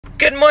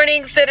Good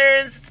morning,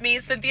 sinners. It's me,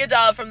 Cynthia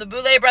Dahl from the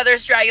Boulay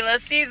Brothers Dragula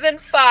Season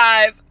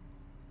 5.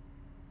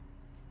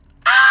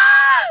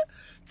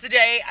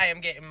 Today, I am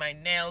getting my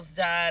nails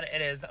done.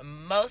 It is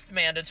most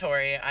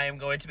mandatory. I am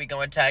going to be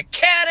going to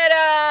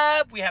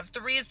Canada. We have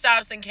 3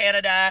 stops in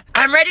Canada.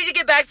 I'm ready to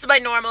get back to my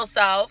normal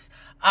self.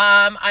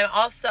 I'm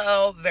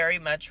also very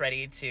much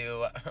ready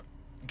to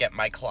get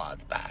my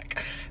claws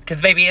back.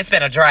 Because, baby, it's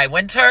been a dry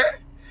winter,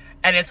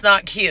 and it's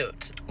not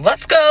cute.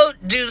 Let's go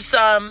do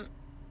some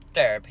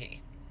therapy.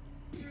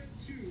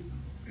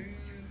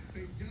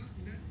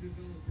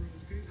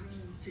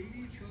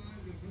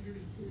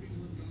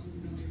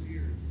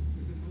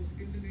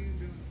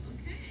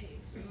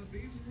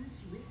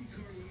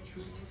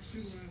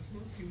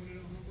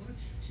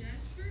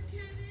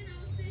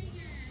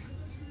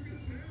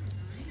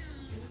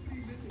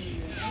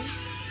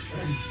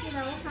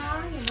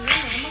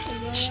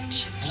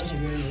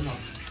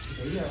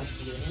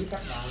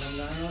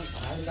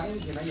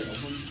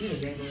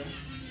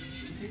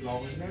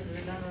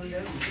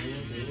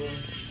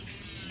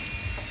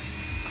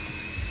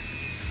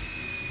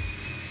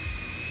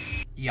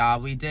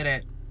 Y'all, we did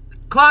it.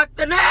 Clock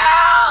the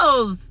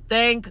nails!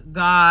 Thank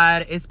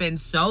God. It's been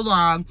so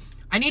long.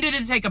 I needed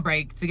to take a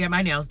break to get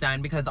my nails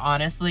done because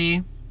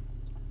honestly,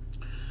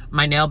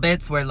 my nail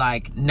bits were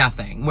like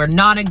nothing. Were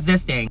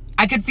non-existing.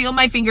 I could feel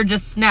my finger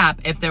just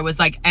snap if there was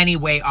like any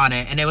weight on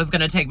it and it was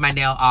gonna take my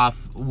nail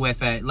off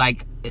with it.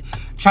 Like,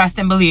 trust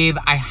and believe,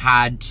 I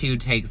had to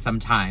take some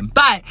time.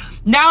 But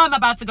now I'm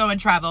about to go and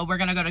travel. We're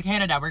gonna go to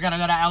Canada. We're gonna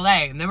go to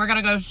LA. And then we're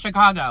gonna go to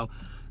Chicago.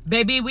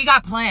 Baby, we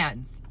got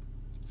plans.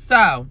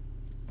 So,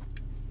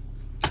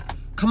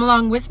 come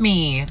along with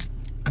me.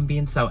 I'm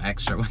being so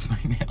extra with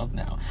my nails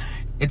now.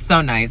 It's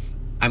so nice.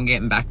 I'm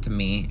getting back to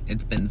me.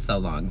 It's been so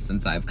long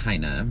since I've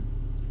kind of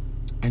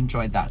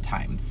enjoyed that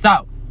time.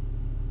 So,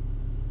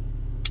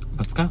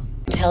 let's go.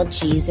 Tell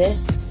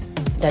Jesus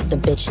that the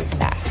bitch is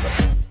back.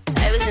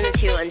 I was in a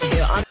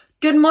 2-on-2.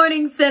 Good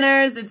morning,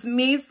 sinners. It's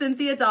me,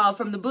 Cynthia Dahl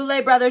from the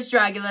Boulay Brothers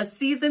Dragula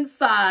Season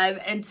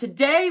 5. And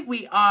today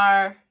we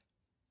are...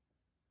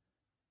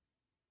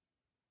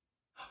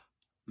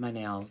 my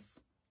nails.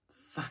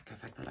 Fuck, I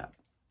fucked that up.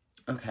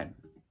 Okay,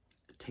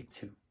 take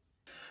 2.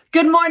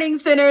 Good morning,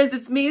 sinners.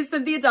 It's me,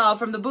 Cynthia Dahl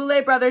from the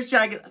Boulay Brothers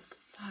Dragula.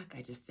 Fuck,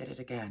 I just did it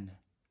again.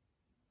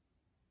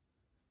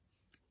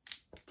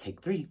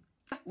 Take 3.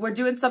 We're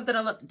doing something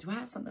a little... do I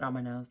have something on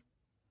my nose?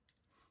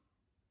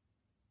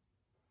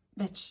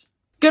 Bitch.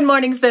 Good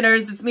morning,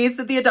 sinners. It's me,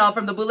 Cynthia Dahl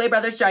from the Boulay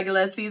Brothers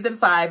Dragula Season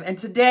 5. And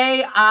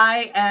today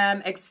I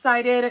am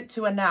excited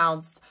to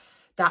announce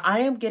that I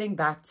am getting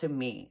back to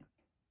me.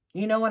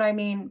 You know what I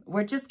mean?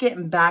 We're just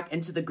getting back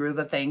into the groove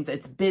of things.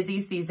 It's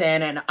busy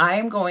season, and I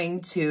am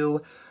going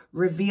to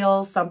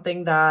reveal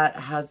something that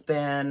has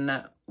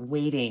been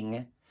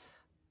waiting.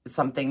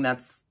 Something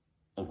that's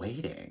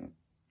waiting.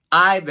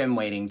 I've been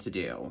waiting to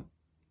do.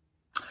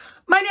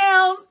 My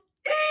nails!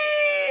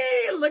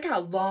 Eee! Look how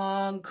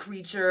long,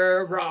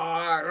 creature.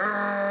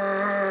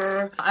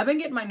 Rawr. I've been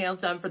getting my nails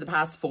done for the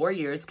past 4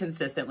 years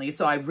consistently,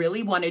 so I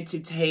really wanted to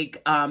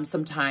take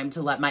some time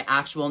to let my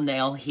actual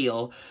nail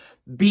heal.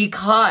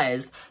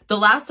 Because the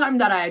last time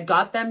that I had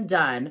got them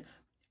done,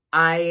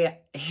 I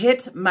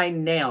hit my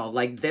nail,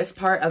 like this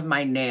part of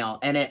my nail,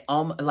 and it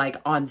like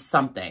on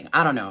something.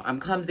 I don't know. I'm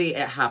clumsy.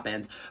 It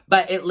happens.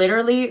 But it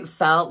literally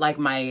felt like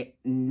my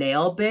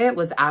nail bit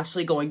was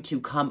actually going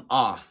to come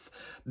off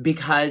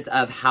because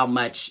of how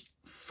much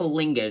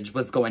flingage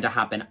was going to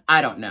happen.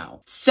 I don't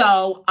know.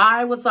 So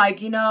I was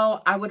like, you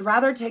know, I would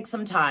rather take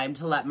some time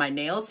to let my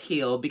nails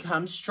heal,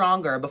 become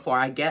stronger before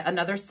I get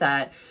another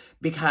set,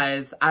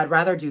 because I'd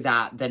rather do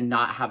that than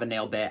not have a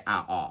nail bit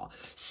at all.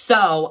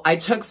 So I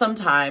took some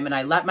time and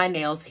I let my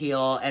nails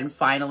heal, and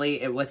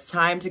finally it was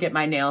time to get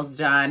my nails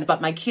done,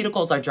 but my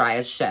cuticles are dry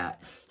as shit.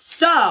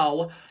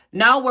 So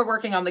now we're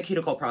working on the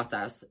cuticle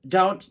process.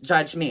 Don't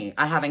judge me.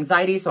 I have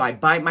anxiety, so I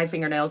bite my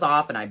fingernails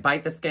off and I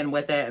bite the skin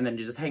with it and then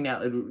you just hang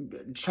out.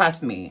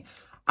 Trust me,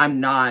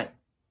 I'm not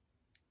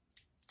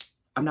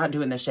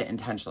doing this shit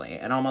intentionally.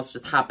 It almost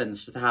just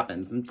happens,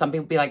 And some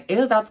people be like,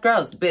 ew, that's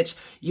gross. Bitch,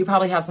 you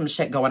probably have some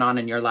shit going on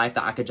in your life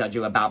that I could judge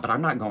you about, but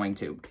I'm not going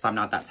to because I'm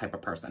not that type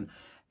of person.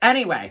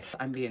 Anyway,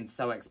 I'm being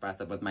so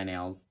expressive with my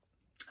nails.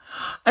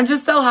 I'm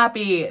just so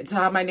happy to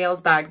have my nails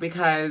back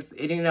because,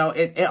 you know,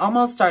 it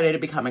almost started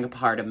becoming a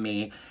part of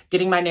me.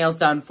 Getting my nails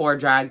done for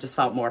drag just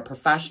felt more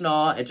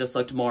professional. It just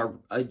looked more,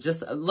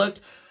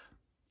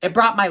 it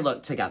brought my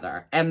look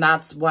together, and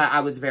that's what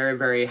I was very,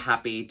 very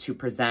happy to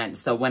present.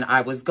 So when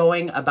I was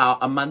going about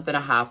a month and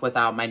a half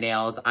without my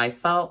nails, I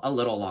felt a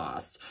little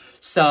lost.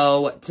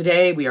 So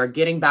today we are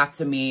getting back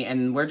to me,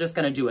 and we're just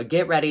going to do a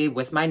get ready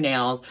with my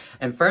nails.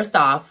 And first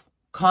off,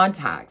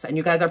 contacts. And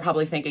you guys are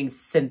probably thinking,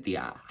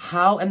 Cynthia,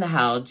 how in the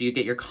hell do you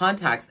get your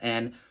contacts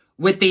in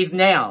with these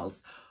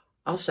nails?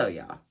 I'll show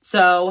you.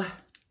 So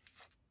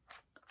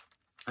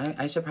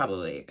I should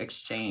probably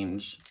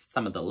exchange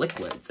some of the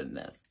liquids in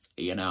this,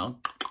 you know?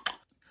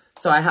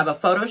 So I have a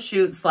photo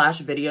shoot /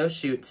 video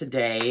shoot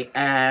today,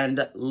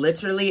 and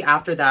literally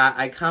after that,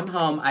 I come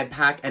home, I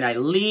pack, and I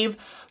leave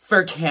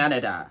for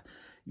Canada.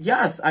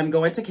 Yes, I'm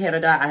going to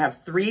Canada. I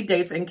have 3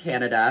 dates in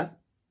Canada.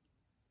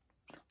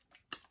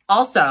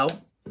 Also,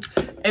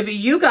 if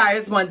you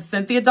guys want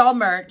Cynthia Doll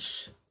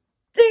merch,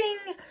 ding!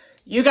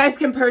 You guys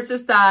can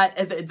purchase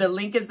that. The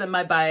link is in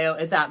my bio.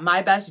 It's at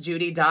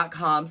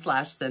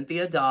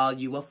mybestjudy.com/Cynthia Doll.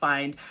 You will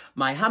find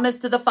my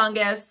hummus to the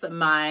fungus,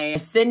 my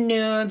sin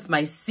nudes,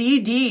 my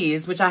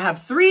CDs, which I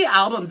have 3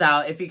 albums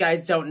out if you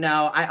guys don't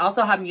know. I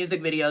also have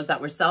music videos that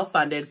were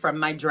self-funded from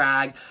my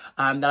drag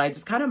that I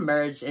just kind of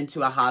merged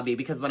into a hobby,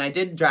 because when I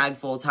did drag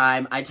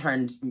full-time, I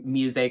turned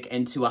music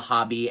into a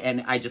hobby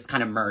and I just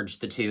kind of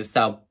merged the two.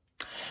 So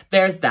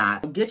there's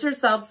that. Get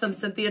yourself some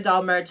Cynthia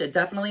Doll merch. It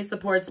definitely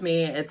supports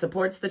me. It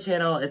supports the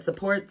channel. It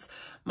supports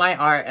my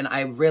art, and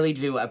I really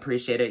do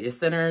appreciate it. You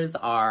sinners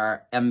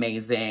are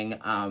amazing.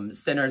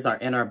 Sinners are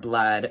in our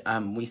blood.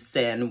 We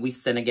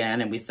sin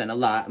again, and we sin a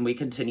lot, and we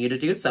continue to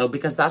do so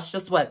because that's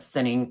just what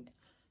sinning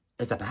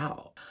is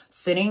about.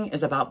 Sinning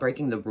is about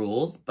breaking the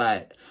rules,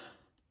 but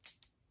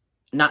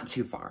not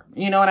too far.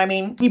 You know what I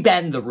mean? We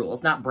bend the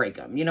rules, not break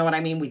them. You know what I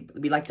mean?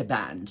 We like to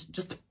bend.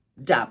 Just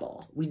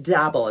dabble. We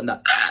dabble in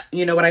the,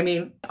 you know what I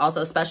mean?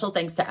 Also, special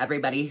thanks to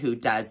everybody who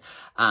does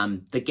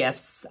the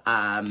gifts,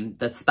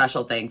 the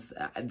special thanks,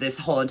 this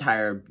whole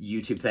entire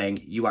YouTube thing.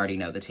 You already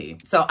know the tea.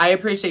 So I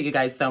appreciate you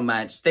guys so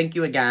much. Thank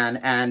you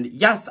again. And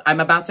yes, I'm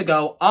about to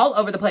go all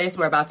over the place.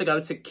 We're about to go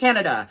to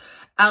Canada,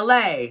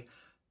 LA,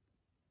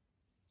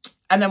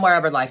 and then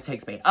wherever life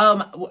takes me.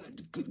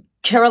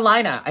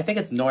 Carolina. I think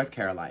it's North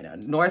Carolina.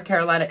 North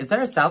Carolina. Is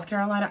there a South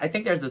Carolina? I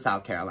think there's a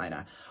South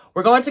Carolina.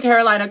 We're going to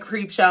Carolina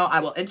Creep Show. I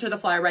will enter the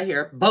flyer right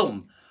here.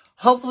 Boom.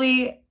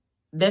 Hopefully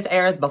this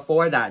airs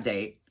before that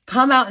date.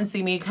 Come out and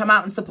see me. Come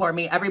out and support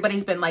me.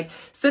 Everybody's been like,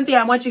 Cynthia,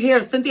 I want you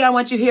here. Cynthia, I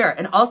want you here.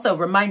 And also,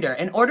 reminder,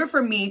 in order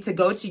for me to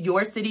go to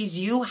your cities,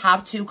 you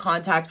have to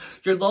contact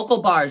your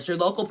local bars, your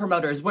local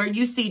promoters, where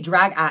you see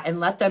drag at, and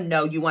let them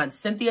know you want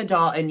Cynthia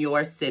Doll in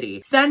your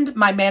city. Send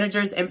my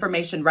manager's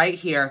information right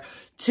here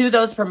to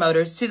those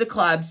promoters, to the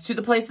clubs, to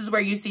the places where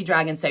you see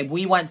drag, and say,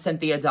 we want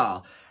Cynthia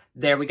Doll.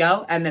 There we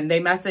go. And then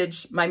they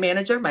message my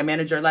manager. My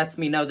manager lets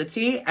me know the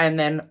tea, and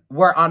then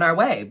we're on our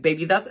way,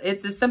 baby.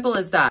 It's as simple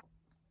as that.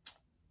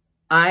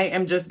 I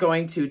am just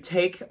going to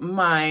take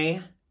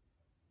my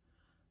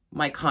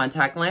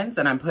contact lens,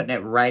 and I'm putting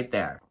it right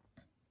there.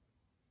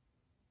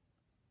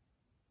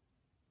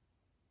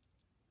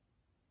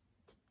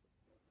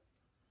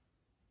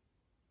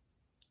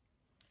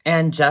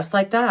 And just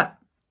like that.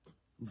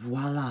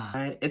 Voila.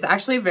 It's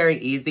actually very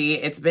easy.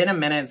 It's been a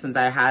minute since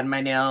I had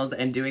my nails,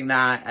 and doing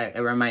that, it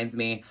reminds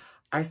me,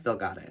 I still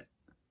got it.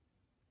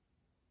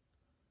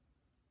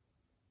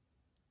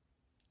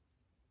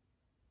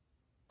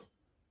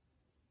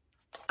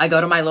 I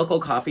go to my local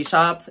coffee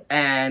shops,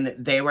 and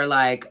they were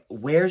like,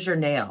 where's your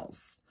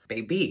nails?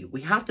 Baby,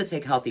 we have to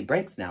take healthy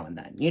breaks now and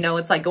then. You know,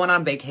 it's like going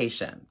on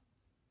vacation.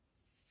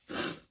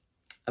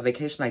 A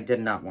vacation I did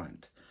not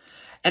want.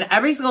 And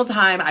every single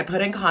time I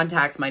put in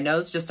contacts, my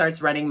nose just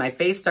starts running, my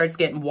face starts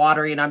getting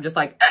watery, and I'm just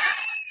like,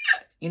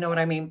 you know what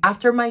I mean?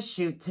 After my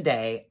shoot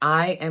today,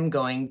 I am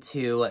going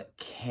to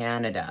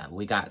Canada.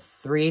 We got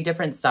 3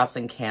 different stops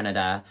in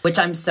Canada, which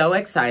I'm so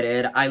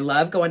excited. I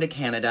love going to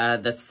Canada.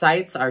 The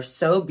sights are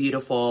so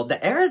beautiful.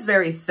 The air is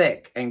very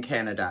thick in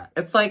Canada.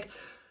 It's like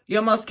you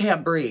almost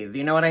can't breathe.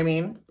 You know what I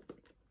mean?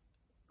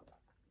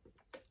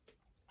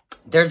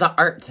 There's an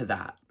art to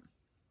that.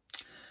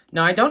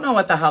 Now, I don't know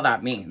what the hell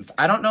that means.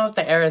 I don't know if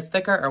the air is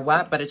thicker or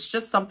what, but it's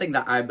just something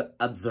that I've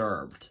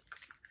observed.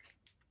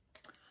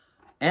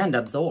 And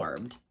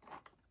absorbed.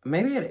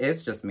 Maybe it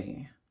is just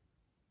me.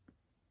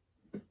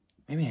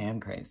 Maybe I am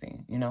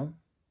crazy, you know?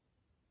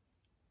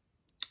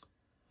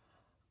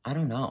 I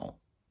don't know.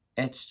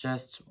 It's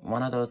just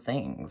one of those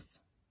things.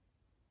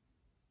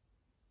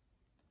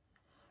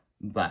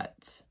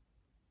 But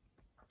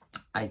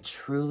I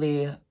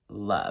truly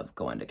love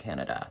going to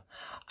Canada.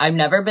 I've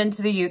never been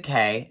to the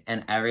UK,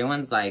 and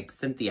everyone's like,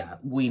 Cynthia,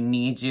 we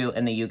need you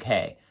in the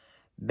UK.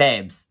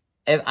 Babes,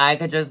 if I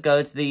could just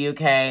go to the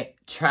UK,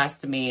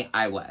 trust me,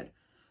 I would.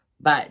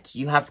 But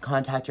you have to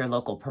contact your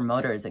local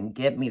promoters and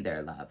get me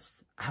there, loves.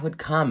 I would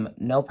come,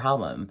 no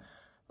problem.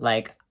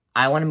 Like,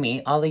 I want to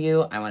meet all of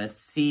you. I want to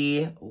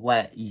see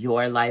what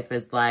your life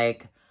is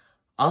like.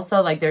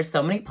 Also, like, there's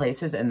so many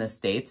places in the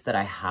States that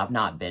I have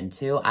not been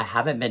to. I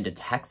haven't been to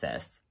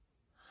Texas.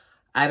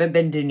 I haven't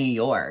been to New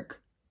York.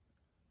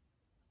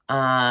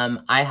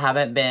 I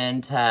haven't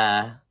been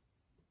to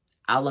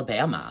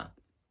Alabama.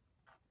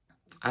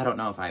 I don't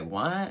know if I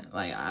want,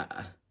 like,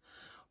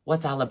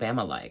 what's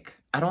Alabama like?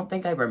 I don't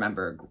think I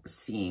remember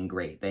seeing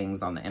great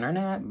things on the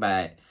internet,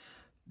 but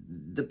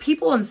the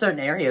people in certain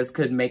areas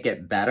could make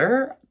it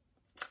better.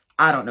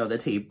 I don't know the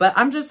tea, but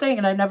I'm just saying,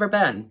 and I've never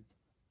been.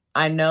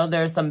 I know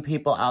there's some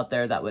people out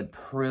there that would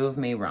prove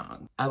me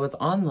wrong. I was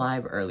on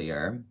live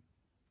earlier.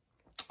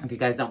 If you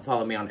guys don't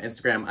follow me on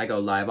Instagram, I go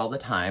live all the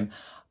time.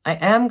 I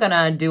am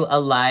gonna do a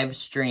live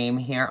stream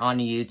here on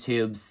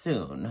YouTube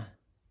soon.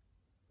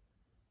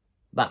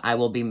 But I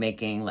will be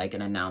making like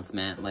an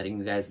announcement, letting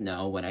you guys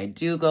know when I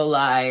do go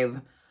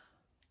live.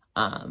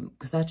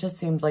 Because that just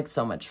seems like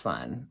so much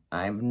fun.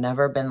 I've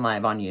never been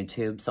live on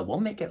YouTube, so we'll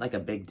make it like a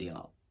big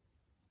deal.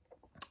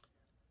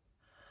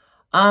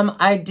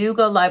 I do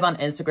go live on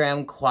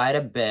Instagram quite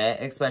a bit,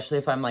 especially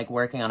if I'm like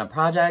working on a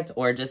project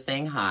or just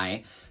saying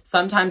hi.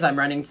 Sometimes I'm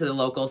running to the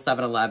local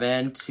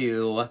 7-Eleven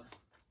to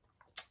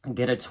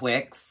get a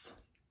Twix,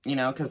 you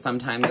know, because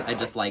sometimes I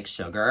just like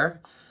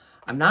sugar.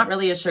 I'm not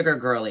really a sugar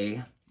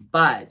girly,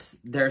 but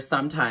there's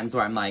some times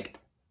where I'm like,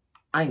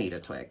 I need a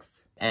Twix.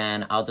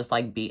 And I'll just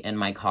like be in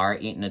my car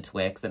eating a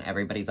Twix and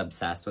everybody's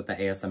obsessed with the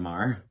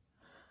ASMR.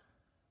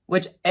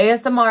 Which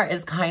ASMR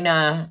is kind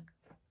of,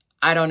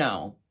 I don't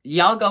know.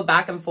 Y'all go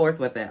back and forth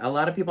with it. A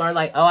lot of people are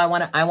like, oh, I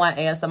want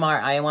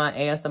ASMR. I want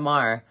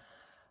ASMR.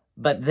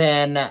 But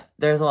then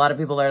there's a lot of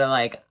people that are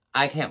like,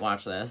 I can't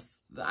watch this.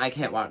 I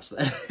can't watch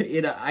this.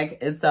 You know,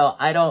 so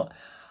I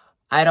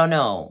don't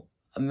know.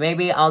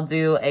 Maybe I'll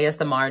do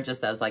ASMR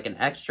just as like an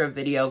extra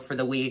video for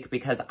the week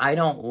because I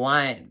don't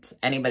want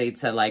anybody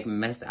to like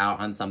miss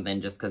out on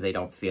something just because they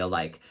don't feel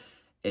like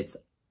it's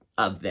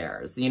of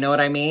theirs. You know what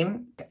I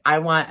mean? I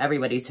want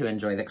everybody to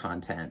enjoy the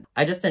content.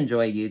 I just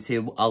enjoy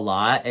YouTube a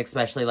lot,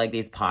 especially like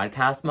these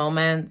podcast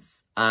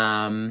moments.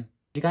 Do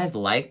you guys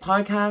like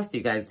podcasts? Do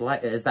you guys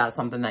like, is that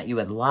something that you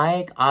would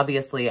like?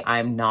 Obviously,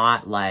 I'm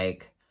not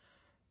like,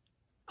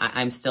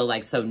 I'm still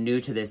like so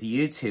new to this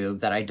YouTube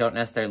that I don't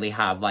necessarily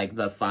have like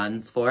the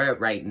funds for it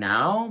right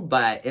now.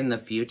 But in the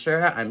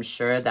future, I'm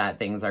sure that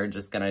things are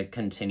just going to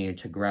continue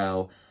to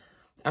grow.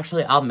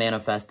 Actually, I'll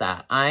manifest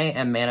that. I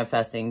am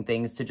manifesting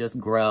things to just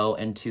grow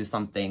into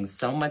something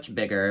so much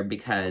bigger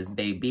because,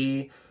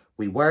 baby,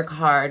 we work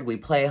hard, we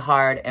play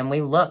hard, and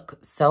we look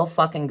so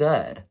fucking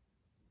good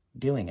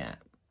doing it.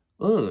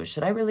 Ooh,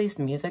 should I release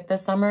music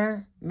this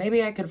summer?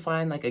 Maybe I could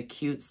find like a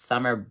cute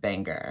summer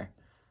banger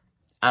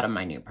out of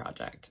my new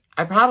project.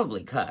 I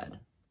probably could.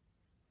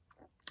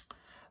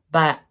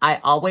 But I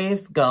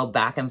always go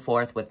back and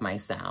forth with my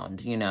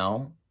sound, you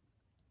know?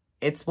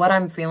 It's what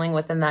I'm feeling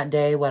within that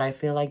day, what I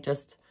feel like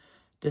just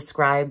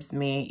describes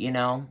me, you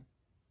know?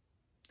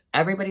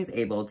 Everybody's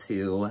able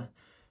to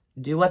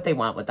do what they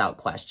want without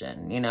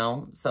question, you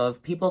know? So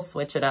if people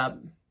switch it up,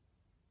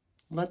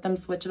 let them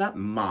switch it up,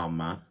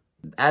 mama.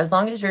 As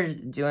long as you're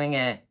doing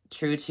it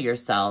true to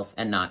yourself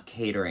and not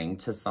catering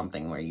to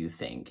something where you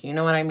think, you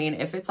know what I mean?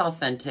 If it's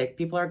authentic,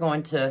 people are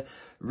going to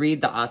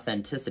read the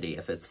authenticity.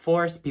 If it's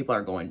forced, people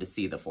are going to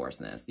see the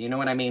forcedness. You know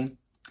what I mean?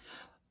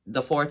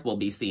 The fourth will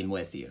be seen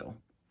with you.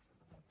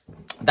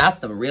 That's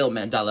the real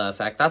Mandela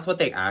effect. That's what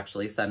they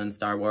actually said in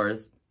Star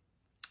Wars.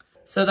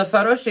 So the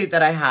photo shoot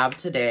that I have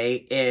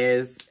today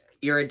is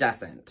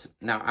iridescent.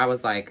 Now, I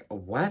was like,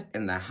 what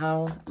in the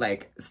hell?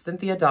 Like,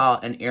 Cynthia Doll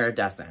and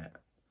iridescent.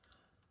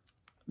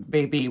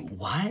 Baby,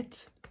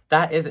 what?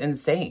 That is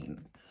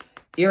insane.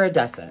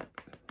 Iridescent.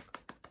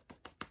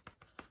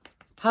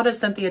 How does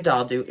Cynthia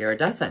Doll do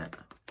iridescent?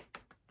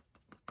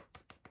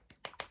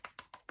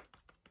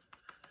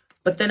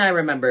 But then I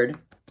remembered,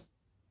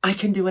 I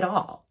can do it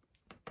all.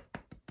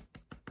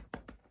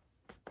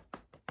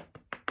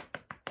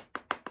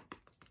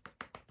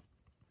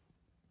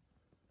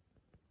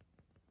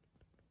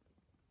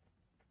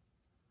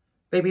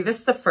 Baby, this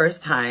is the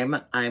first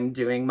time I'm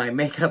doing my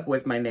makeup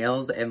with my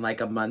nails in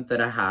like a month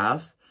and a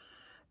half.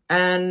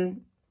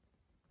 And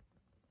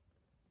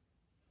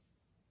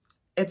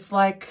it's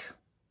like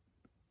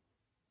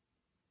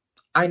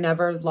I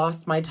never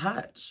lost my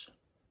touch.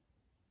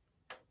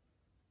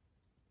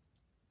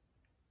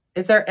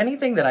 Is there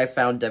anything that I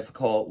found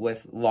difficult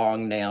with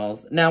long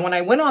nails? Now, when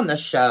I went on the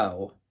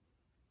show,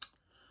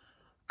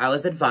 I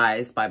was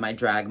advised by my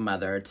drag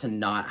mother to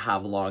not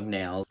have long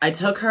nails. I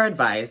took her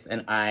advice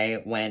and I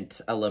went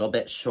a little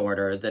bit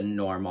shorter than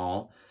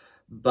normal.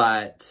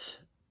 But,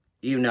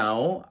 you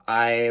know,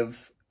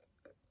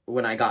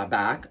 when I got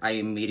back, I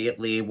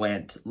immediately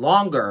went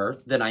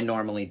longer than I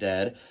normally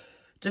did.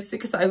 Just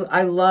because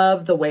I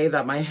love the way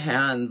that my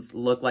hands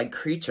look like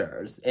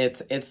creatures.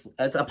 It's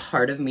a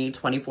part of me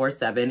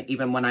 24/7,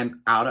 even when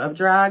I'm out of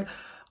drag.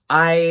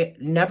 I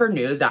never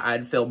knew that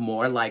I'd feel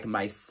more like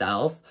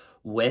myself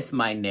with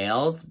my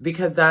nails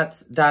because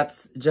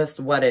that's just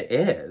what it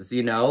is,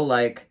 you know?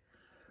 Like,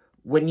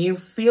 when you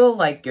feel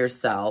like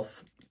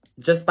yourself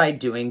just by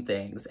doing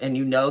things and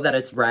you know that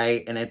it's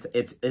right and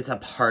it's a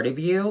part of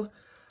you,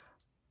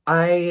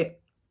 I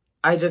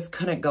just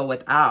couldn't go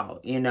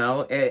without, you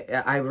know?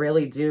 I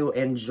really do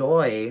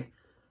enjoy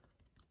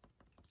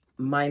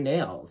my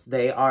nails.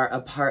 They are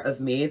a part of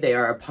me. They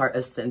are a part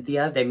of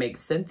Cynthia. They make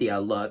Cynthia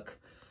look,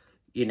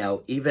 you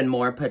know, even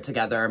more put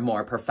together,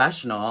 more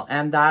professional.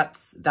 And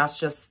that's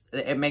just,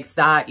 it makes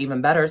that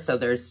even better. So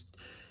there's,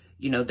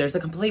 you know, there's a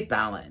complete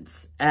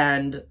balance.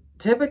 And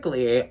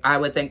typically I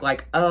would think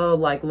like, oh,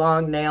 like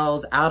long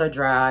nails out of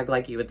drag.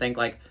 Like you would think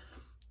like,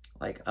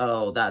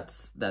 oh,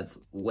 that's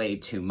way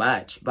too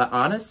much. But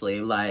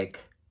honestly, like,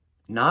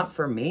 not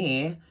for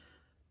me.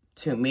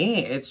 To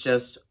me, it's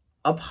just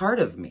a part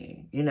of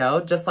me, you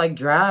know, just like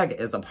drag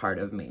is a part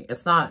of me.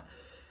 It's not,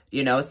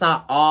 you know, it's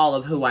not all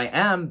of who I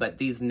am, but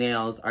these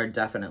nails are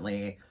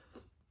definitely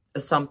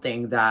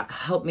something that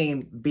helped me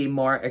be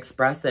more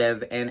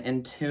expressive and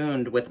in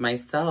tuned with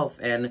myself.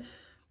 And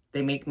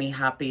they make me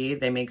happy.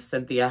 They make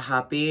Cynthia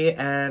happy.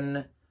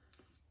 And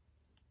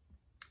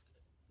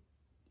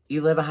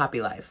you live a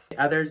happy life.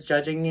 Others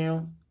judging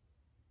you,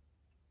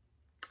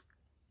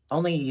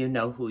 only you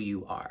know who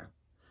you are.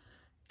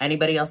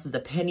 Anybody else's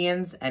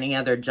opinions, any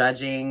other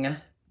judging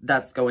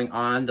that's going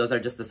on, those are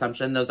just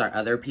assumptions. Those are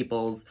other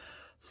people's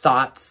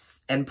thoughts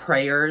and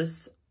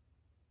prayers.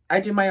 I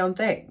do my own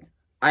thing.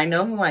 I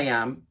know who I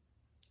am,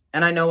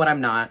 and I know what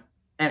I'm not.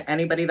 And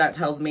anybody that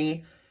tells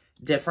me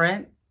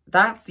different,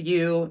 that's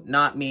you,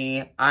 not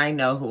me. I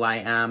know who I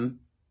am.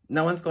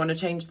 No one's going to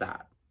change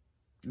that.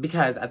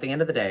 Because at the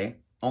end of the day,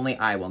 only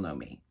I will know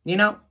me, you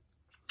know?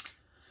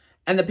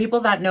 And the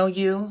people that know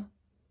you.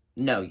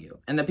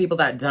 And the people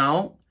that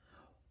don't,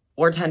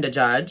 or tend to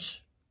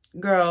judge,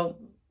 girl,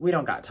 we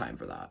don't got time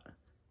for that.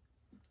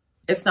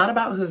 It's not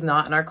about who's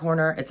not in our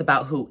corner. It's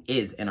about who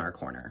is in our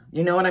corner.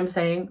 You know what I'm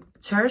saying?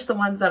 Cherish the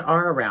ones that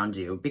are around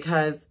you,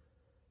 because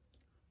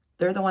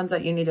they're the ones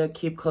that you need to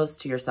keep close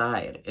to your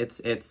side.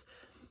 It's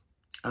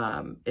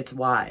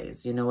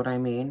wise. You know what I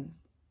mean?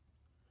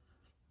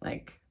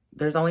 Like,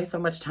 there's only so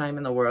much time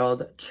in the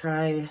world.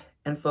 Try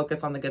and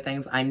focus on the good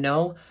things. I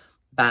know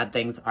bad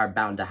things are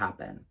bound to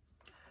happen,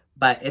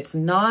 but it's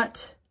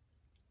not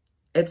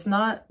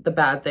the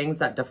bad things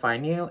that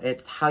define you.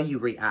 It's how you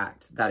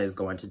react that is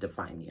going to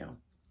define you.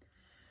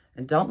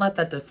 And don't let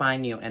that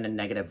define you in a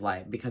negative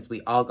light, because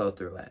we all go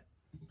through it.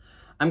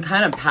 I'm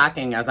kind of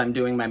packing as I'm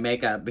doing my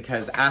makeup,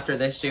 because after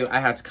this shoot, I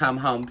had to come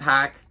home,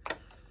 pack,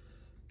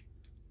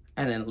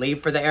 and then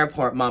leave for the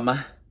airport,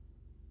 mama.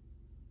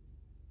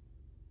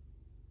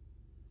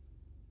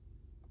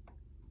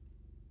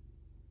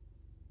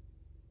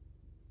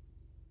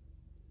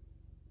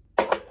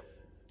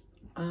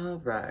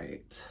 All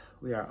right.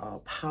 We are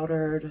all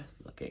powdered,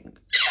 looking.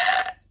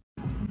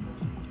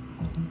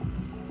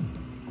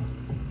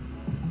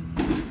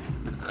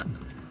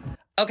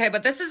 Okay,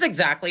 but this is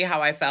exactly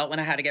how I felt when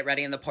I had to get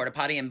ready in the porta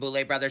potty in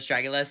Boulay Brothers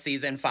Dragula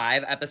Season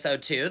 5,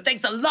 Episode 2.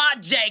 Thanks a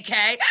lot,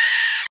 JK!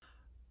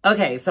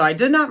 Okay, so I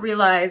did not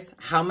realize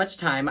how much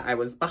time I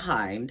was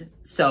behind,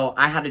 so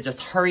I had to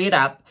just hurry it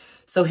up.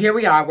 So here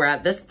we are, we're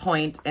at this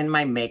point in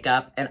my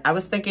makeup, and I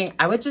was thinking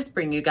I would just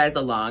bring you guys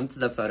along to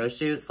the photo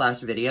shoot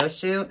 / video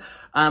shoot.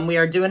 We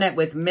are doing it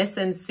with Miss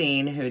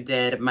Unseen, who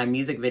did my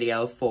music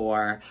video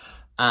for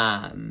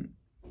My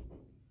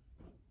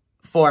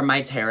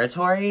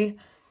Territory.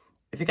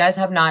 If you guys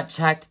have not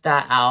checked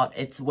that out,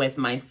 it's with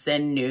my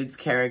Sin Nudes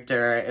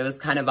character. It was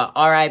kind of a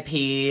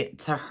RIP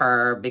to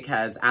her,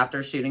 because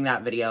after shooting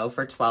that video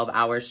for 12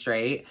 hours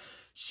straight,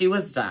 she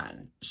was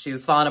done. She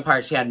was falling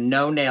apart. She had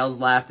no nails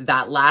left.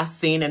 That last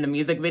scene in the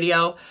music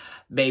video,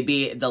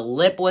 baby, the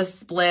lip was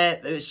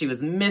split. She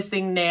was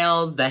missing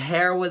nails. The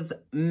hair was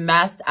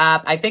messed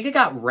up. I think it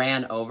got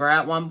ran over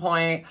at one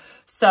point.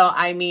 So,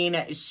 I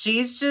mean,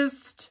 she's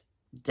just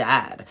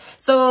dead.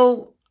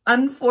 So,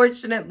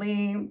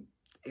 unfortunately,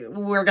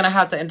 we're going to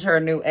have to enter a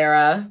new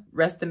era.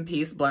 Rest in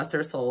peace. Bless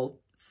her soul.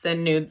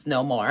 Sin Nudes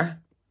no more.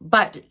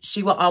 But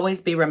she will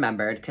always be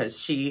remembered, because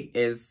she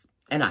is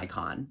an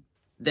icon.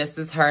 This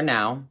is her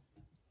now.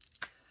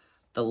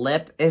 The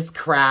lip is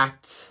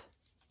cracked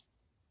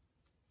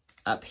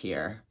up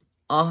here.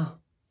 Oh,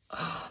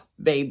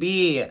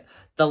 baby.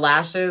 The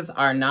lashes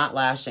are not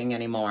lashing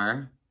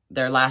anymore.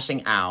 They're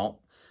lashing out.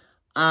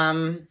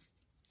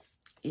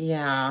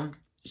 Yeah.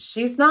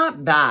 She's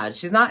not bad.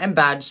 She's not in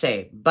bad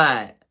shape,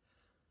 but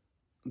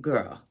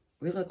girl,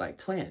 we look like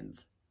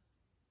twins.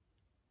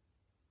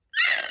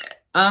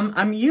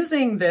 I'm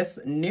using this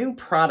new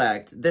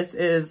product. This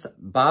is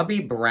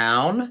Bobbi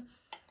Brown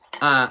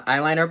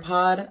eyeliner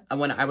pod.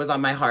 When I was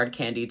on my Hard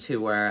Candy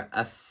tour,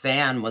 a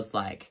fan was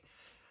like,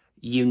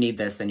 you need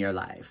this in your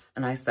life.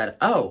 And I said,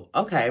 oh,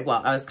 okay.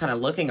 Well, I was kind of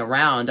looking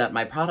around at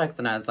my products,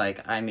 and I was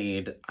like, I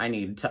need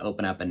to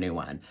open up a new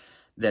one.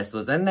 This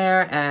was in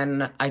there,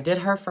 and I did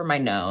her for my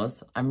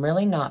nose. I'm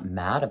really not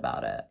mad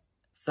about it.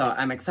 So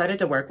I'm excited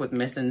to work with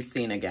Miss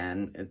Unseen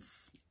again. It's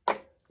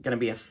gonna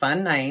be a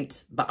fun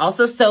night, but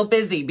also so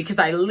busy, because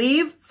I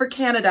leave for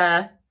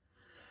Canada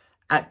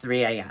at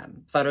 3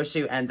 a.m. Photo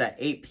shoot ends at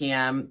 8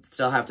 p.m.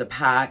 Still have to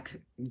pack,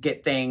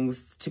 get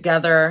things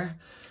together.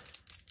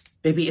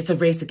 Baby, it's a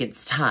race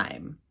against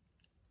time.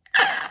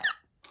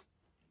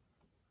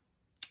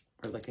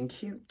 We're looking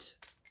cute.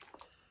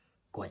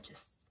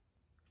 Gorgeous.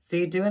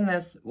 See, doing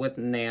this with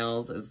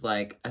nails is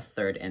like a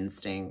third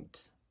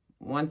instinct.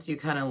 Once you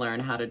kind of learn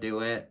how to do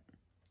it,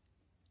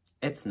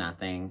 it's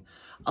nothing.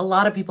 A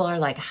lot of people are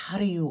like, how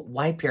do you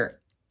wipe your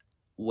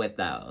with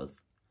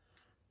those?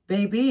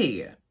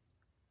 Baby,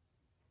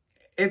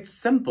 it's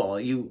simple.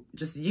 You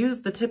just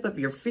use the tip of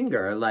your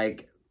finger,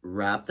 like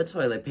wrap the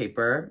toilet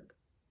paper.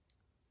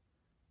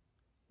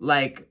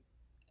 Like,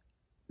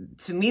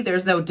 to me,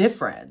 there's no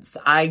difference.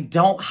 I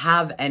don't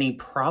have any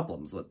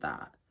problems with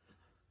that.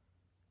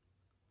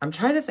 I'm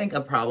trying to think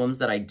of problems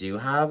that I do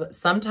have.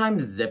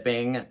 Sometimes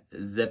zipping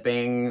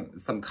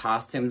some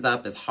costumes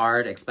up is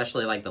hard,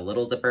 especially like the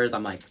little zippers.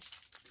 I'm like,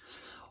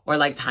 or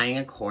like tying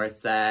a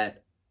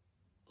corset.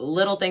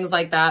 little things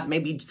like that,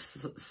 maybe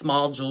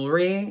small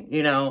jewelry,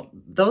 you know,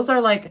 those are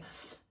like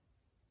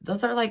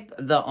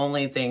the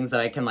only things that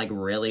I can like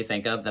really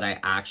think of that I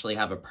actually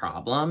have a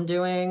problem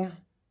doing.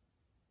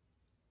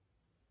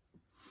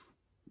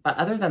 But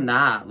other than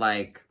that,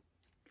 I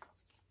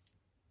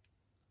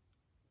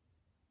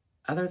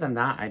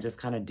just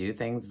kind of do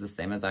things the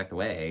same exact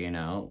way, you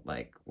know?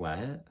 Like,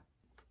 what?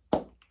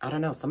 I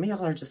don't know. Some of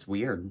y'all are just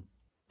weird.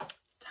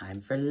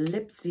 Time for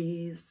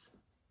lipsies.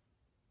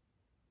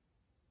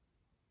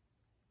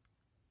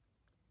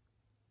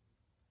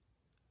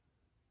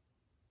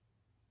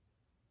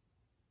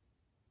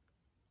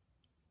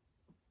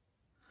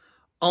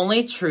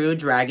 Only true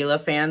Dragula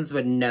fans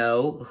would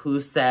know who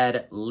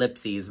said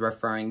lipsies,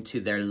 referring to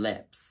their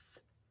lips.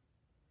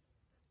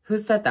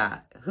 Who said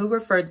that? Who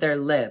referred their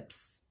lips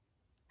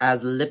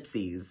as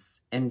lipsies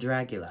in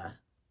Dragula?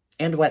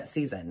 And what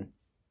season?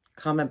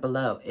 Comment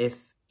below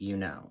if you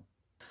know.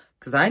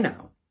 Because I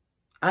know.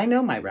 I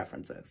know my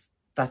references.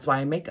 That's why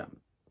I make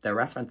them. They're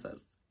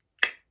references.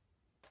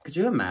 Could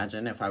you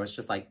imagine if I was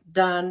just like,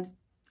 done,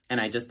 and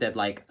I just did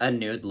like a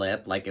nude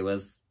lip like it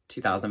was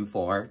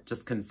 2004,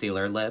 just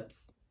concealer lips?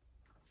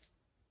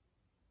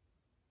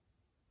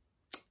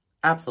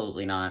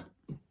 Absolutely not.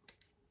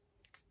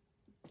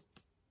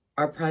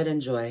 Our pride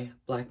and joy,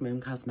 Black Moon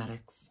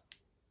Cosmetics.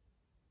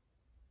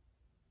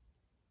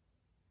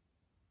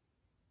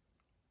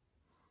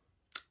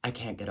 I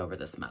can't get over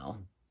the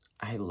smell.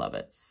 I love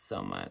it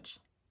so much.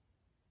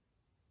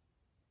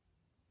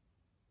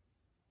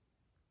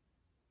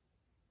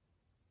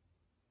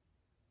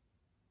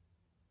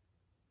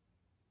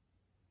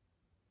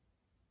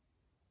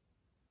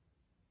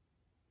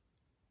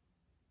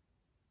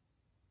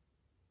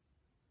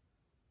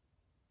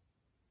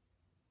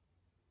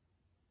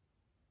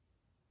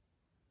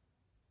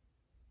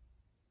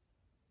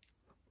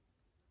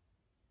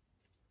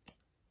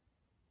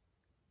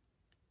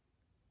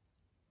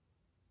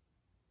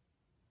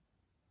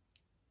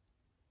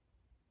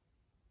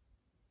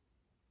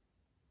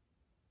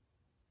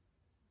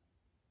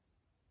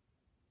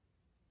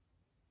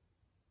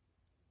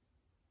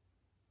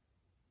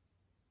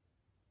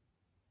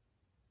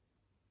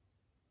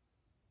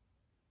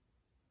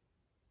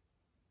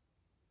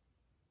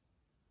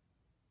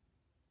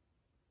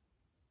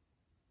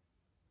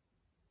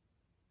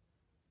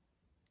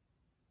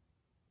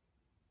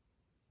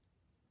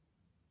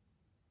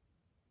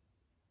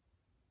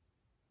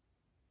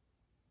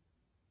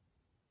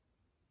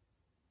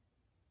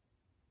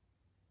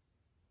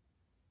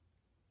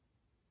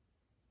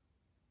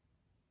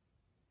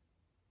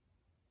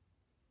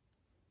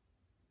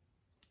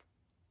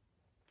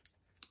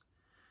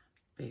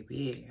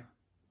 Baby,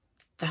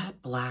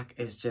 that black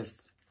is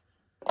just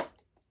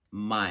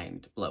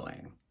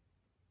mind-blowing.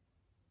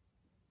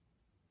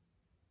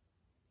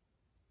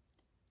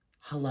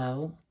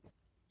 Hello?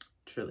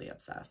 Truly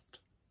obsessed.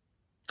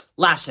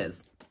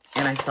 Lashes.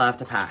 And I still have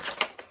to pack.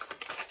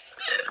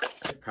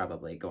 It's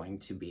probably going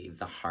to be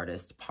the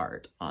hardest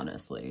part,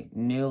 honestly.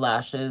 New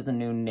lashes and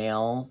new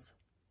nails.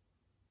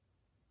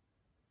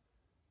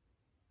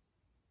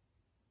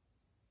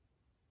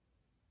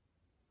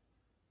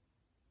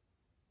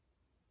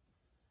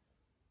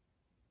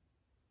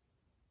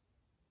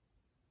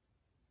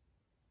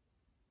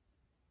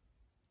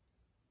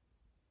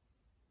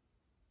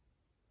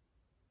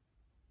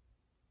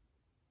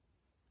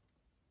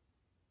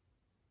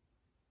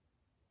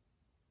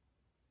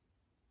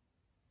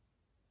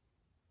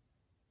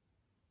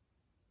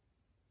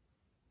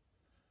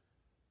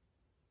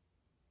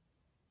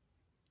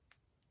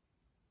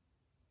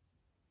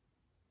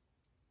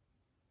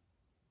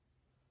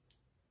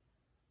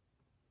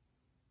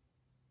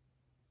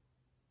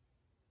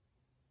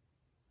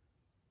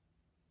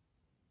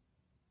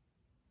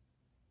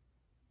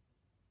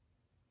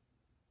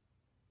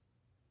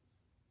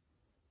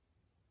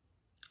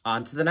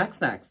 On to the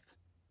next.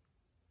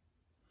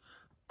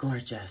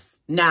 Gorgeous.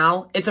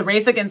 Now, it's a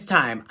race against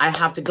time. I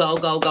have to go.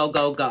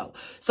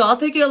 So I'll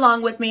take you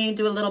along with me,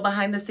 do a little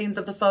behind the scenes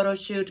of the photo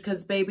shoot,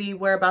 because, baby,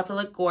 we're about to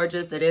look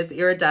gorgeous. It is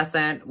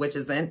iridescent, which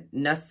isn't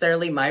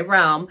necessarily my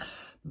realm,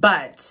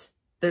 but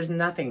there's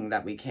nothing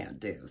that we can't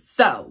do.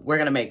 So we're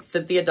going to make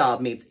Cynthia Doll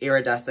meets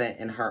iridescent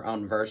in her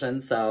own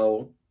version.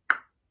 So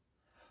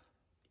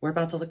we're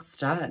about to look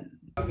stunned.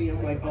 Baby,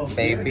 we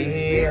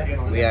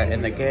are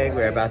in the gig.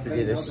 We're about to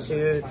do the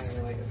shoot.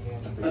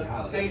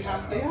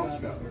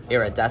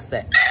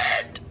 Iridescent.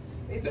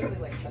 It's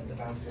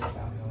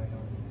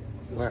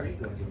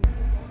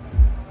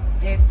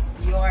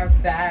your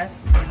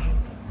bestie,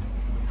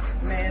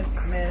 Miss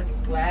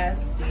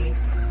Westie.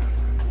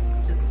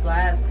 Just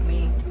bless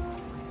me.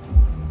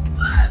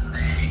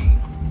 Blessing.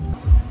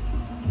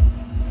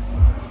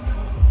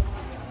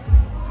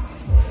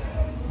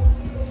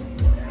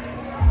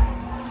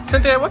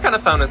 Cynthia, what kind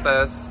of phone is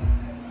this?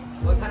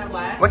 What kind of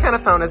what? What kind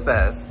of phone is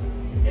this?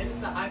 It's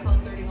the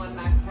iPhone 31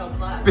 Max Pro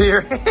Plus.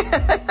 Period.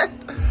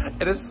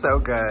 It is so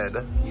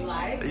good. You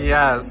like?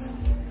 Yes.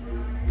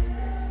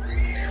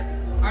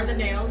 Are the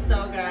nails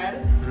so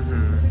good?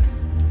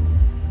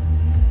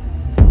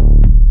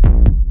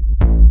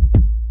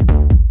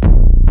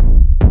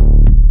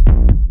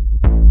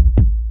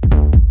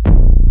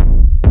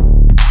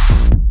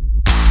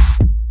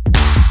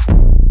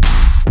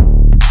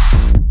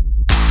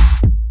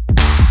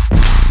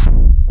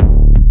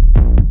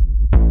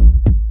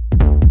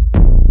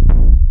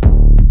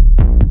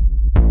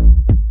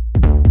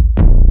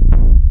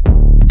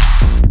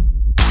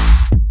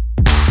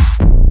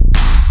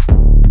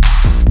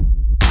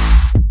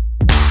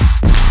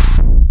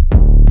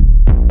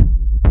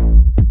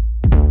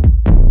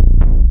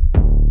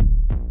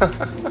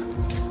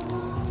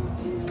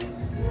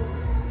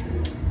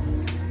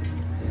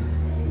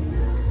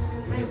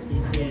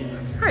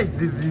 Hi,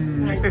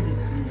 Vivi.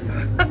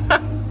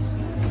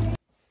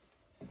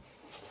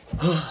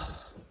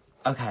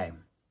 Okay.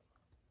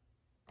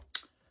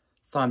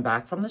 So I'm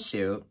back from the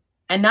shoot.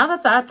 And now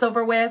that that's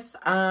over with,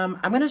 I'm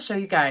going to show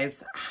you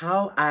guys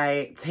how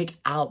I take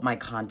out my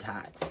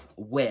contacts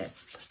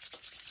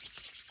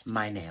with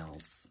my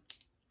nails.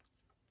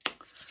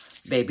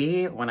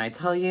 Baby, when I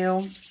tell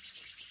you,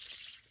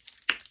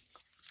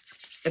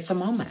 it's a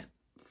moment.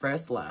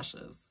 First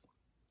lashes.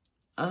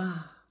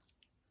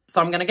 So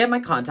I'm going to get my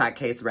contact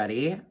case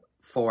ready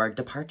for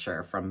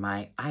departure from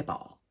my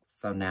eyeball.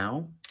 So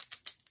now,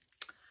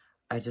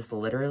 I just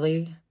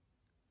literally,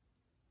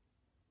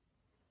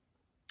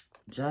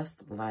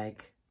 just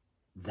like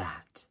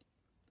that.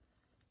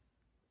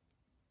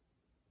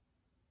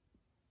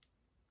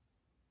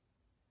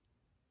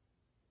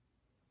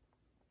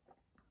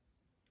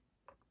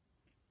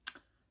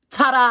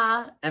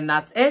 Ta-da! And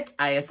that's it.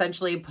 I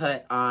essentially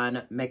put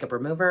on makeup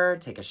remover,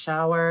 take a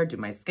shower, do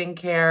my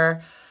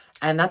skincare.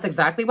 And that's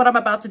exactly what I'm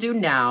about to do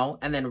now.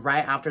 And then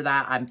right after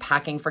that, I'm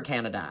packing for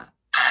Canada.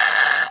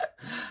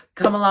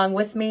 Come along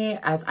with me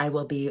as I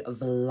will be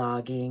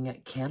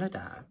vlogging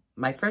Canada.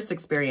 My first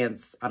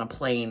experience on a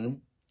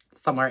plane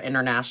somewhere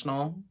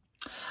international.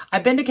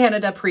 I've been to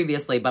Canada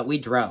previously, but we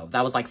drove.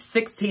 That was like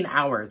 16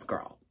 hours,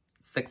 girl.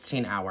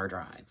 16-hour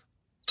drive.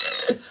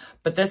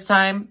 But this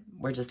time,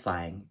 we're just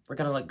flying. We're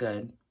gonna look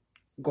good.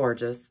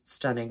 Gorgeous,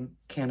 stunning.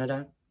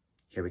 Canada,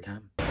 here we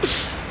come.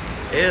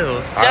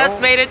 Ew.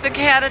 Just made it to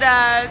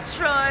Canada.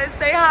 Troy,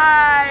 say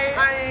hi.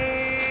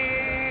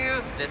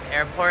 Hi. This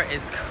airport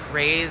is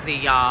crazy,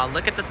 y'all.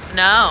 Look at the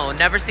snow.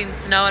 Never seen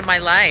snow in my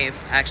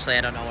life. Actually,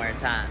 I don't know where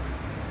it's at.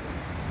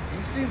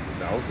 You've seen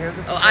snow,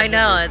 Kansas? Oh, I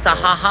know. It's a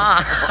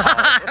ha-ha.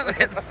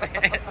 It's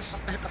Spanish.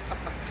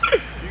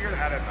 You're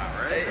gonna edit that,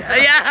 right?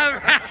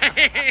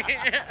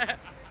 Yeah, right.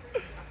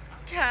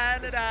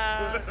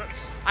 Canada.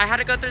 I had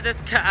to go through this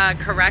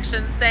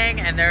corrections thing,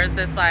 and there's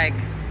this like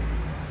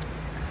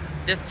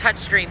this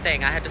touchscreen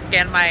thing. I had to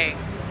scan my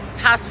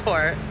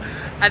passport,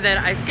 and then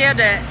I scanned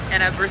it,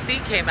 and a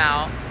receipt came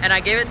out, and I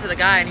gave it to the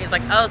guy, and he's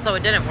like, "Oh, so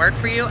it didn't work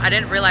for you?" I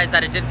didn't realize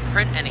that it didn't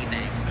print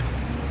anything.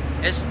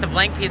 It's just a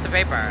blank piece of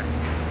paper.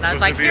 And I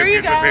was like, "Here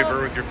you go." Piece of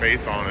paper with your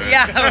face on it.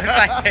 Yeah, with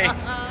my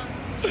face.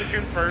 To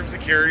confirm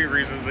security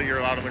reasons that you're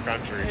allowed in the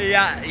country.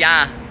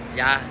 Yeah.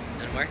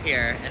 And we're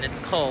here, and it's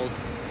cold.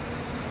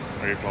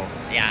 Are you cold?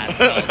 Yeah, it's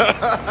cold.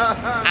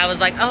 I was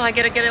like, oh, I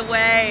gotta get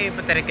away.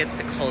 But then it gets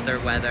to colder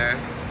weather.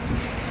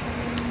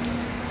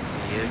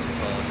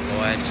 Beautiful,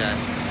 gorgeous.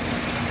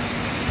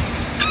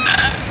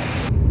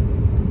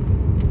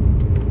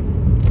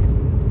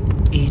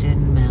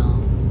 Eden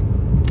Mills.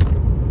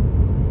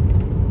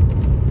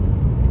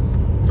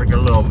 It's like a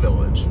little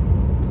village.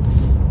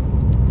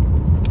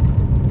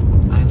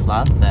 I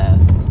love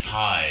this.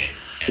 Thai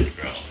and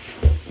grill.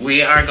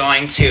 We are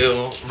going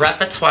to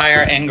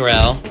Repertoire and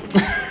Grill.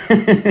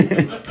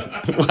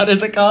 What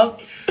is it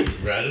called?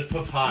 Red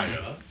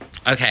papaya.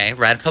 Okay,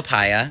 red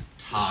papaya.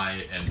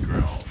 Thai and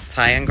grill.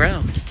 Thai and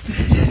Grill.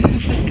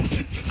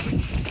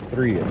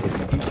 3, it's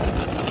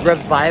a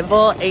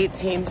Revival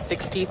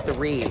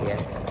 1863.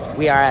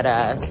 We are at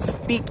a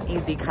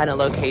speakeasy kind of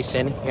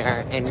location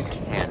here in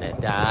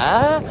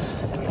Canada.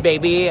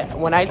 Baby,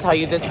 when I tell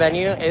you this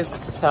venue is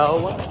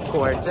so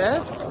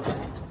gorgeous.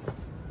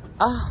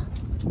 Ah,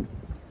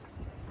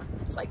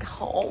 it's like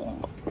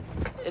home.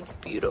 It's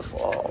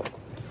beautiful.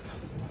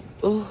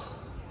 Ooh.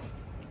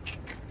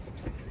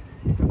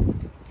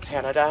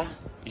 Canada,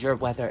 your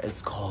weather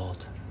is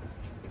cold.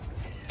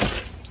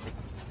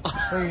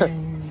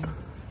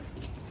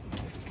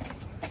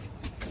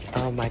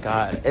 Oh my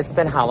God. It's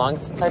been how long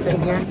since I've been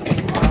here?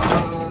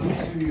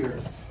 2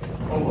 years.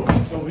 Oh,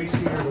 so at least 2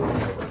 years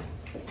over.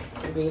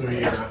 So a year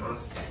and a half.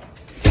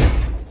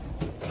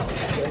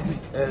 This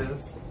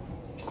is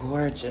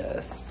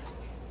gorgeous.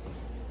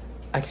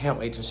 I can't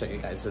wait to show you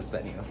guys this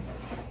venue.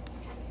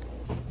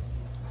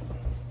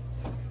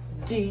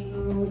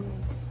 Ding.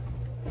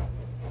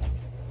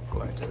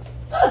 Gorgeous.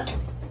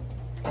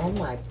 Oh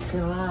my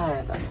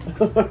God.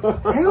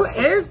 Who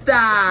is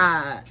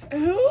that?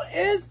 Who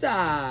is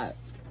that?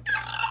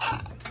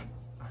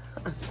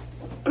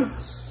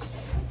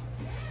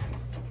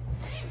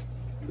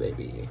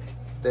 Baby,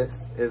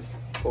 this is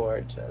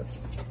gorgeous.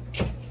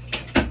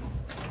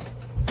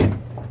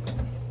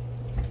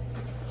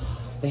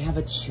 They have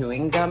a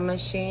chewing gum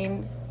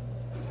machine.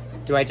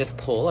 Do I just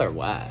pull or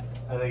what?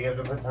 I think you have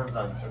to put 10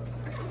 cents.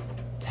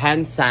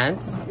 10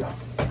 cents?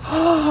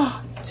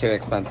 Yeah. Too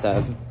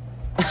expensive.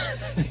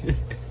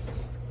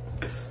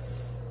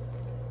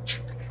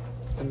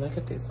 And look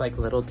at these like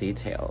little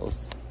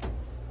details.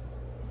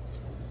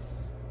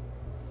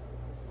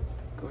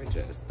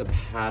 Gorgeous. The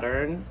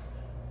pattern.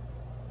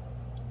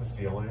 The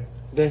ceiling.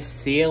 The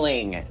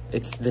ceiling.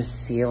 It's the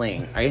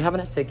ceiling. Are you having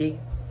a ciggy?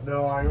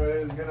 No, I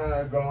was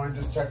gonna go and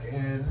just check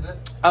in.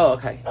 Oh,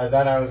 okay. And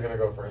then I was gonna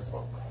go for a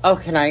smoke. Oh,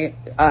 can I Do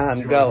you want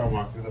to go?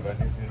 walk through the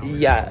venue so you know where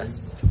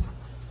Yes.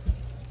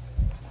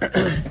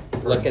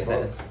 Look at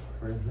smoke. this.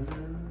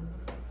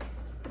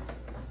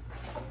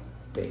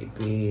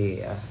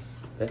 Baby.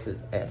 This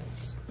is it.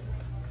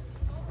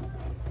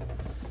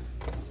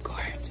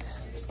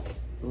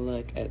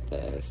 Look at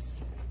this.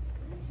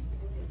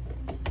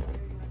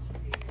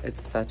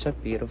 It's such a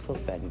beautiful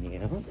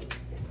venue.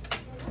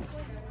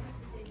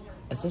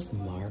 Is this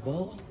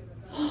marble?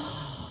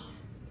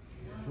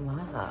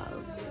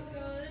 Love.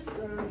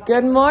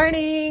 Good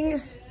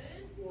morning.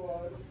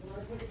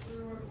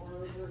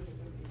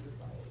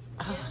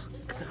 Oh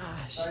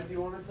gosh. Do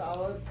you want a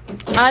salad?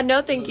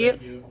 No, thank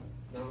you.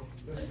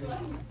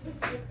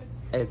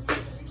 It's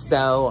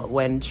so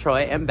when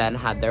Troy and Ben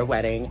had their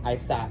wedding, I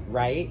sat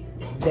right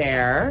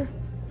there.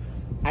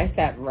 I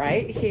sat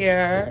right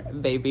here,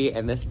 baby,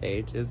 and the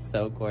stage is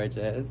so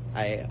gorgeous.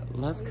 I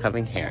love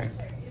coming here.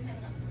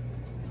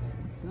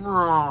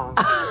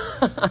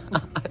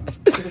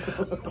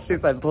 She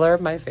said, blur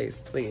my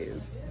face,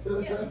 please.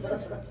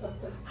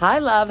 Hi,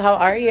 love. How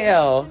are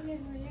you?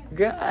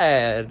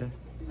 Good.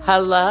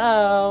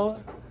 Hello.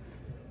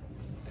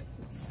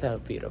 It's so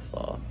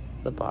beautiful.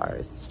 The bar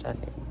is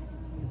stunning.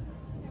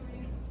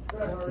 I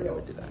can't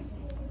even do that.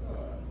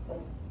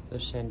 The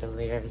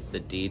chandeliers,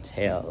 the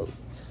details.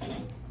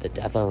 The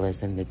devil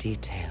is in the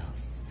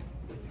details.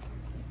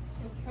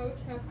 The coach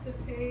has to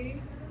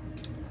pay.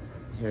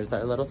 Here's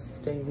our little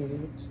stage.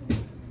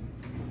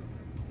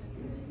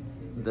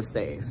 The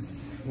safe,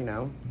 you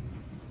know,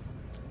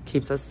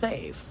 keeps us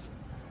safe.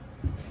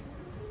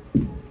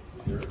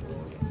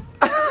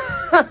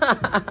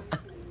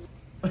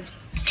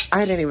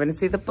 I didn't even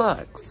see the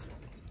books.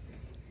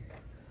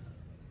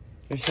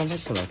 There's so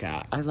much to look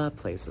at. I love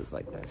places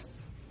like this.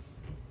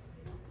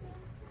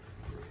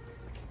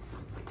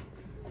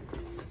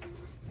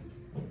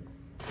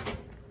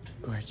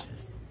 Gorgeous.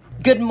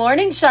 Good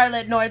morning,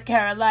 Charlotte, North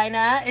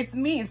Carolina. It's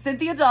me,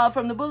 Cynthia Dahl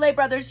from the Boulay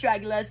Brothers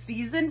Dragula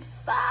Season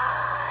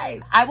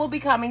 5. I will be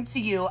coming to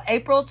you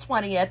April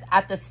 20th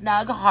at the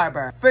Snug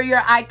Harbor for your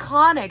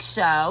iconic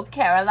show,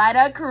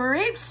 Carolina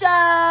Creep Show.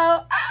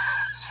 Ah!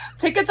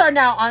 Tickets are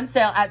now on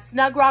sale at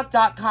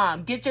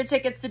snugrock.com. Get your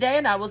tickets today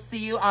and I will see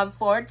you on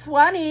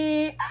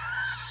 420.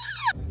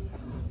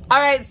 All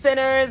right,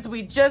 sinners,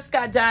 we just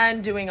got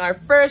done doing our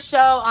first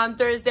show on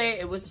Thursday.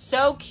 It was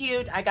so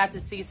cute. I got to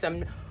see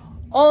some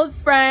old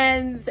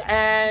friends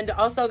and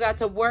also got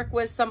to work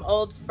with some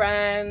old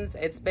friends.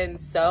 It's been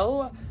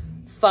so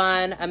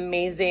fun,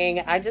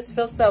 amazing. I just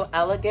feel so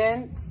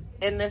elegant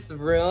in this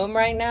room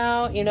right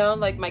now. You know,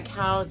 like my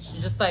couch,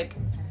 just like,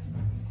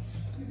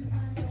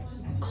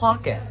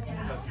 clock it.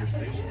 That's your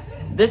station.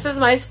 This is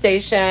my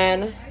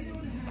station.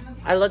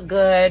 I look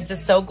good,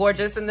 just so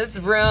gorgeous in this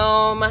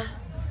room.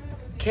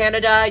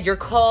 Canada, you're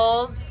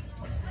cold.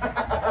 Not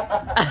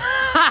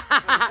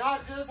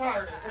just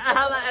hearted.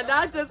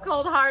 Not just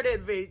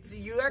cold-hearted, bitch.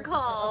 You are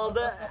cold.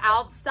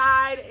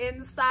 Outside,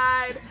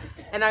 inside,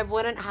 and I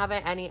wouldn't have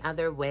it any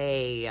other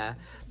way.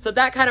 So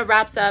that kind of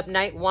wraps up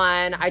night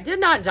one. I did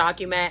not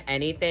document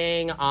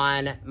anything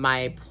on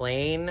my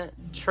plane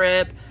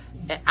trip.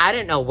 I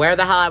didn't know where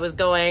the hell I was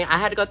going. I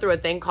had to go through a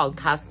thing called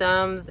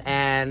customs,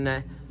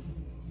 and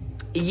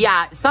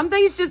yeah, some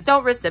things just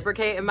don't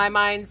reciprocate in my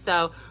mind.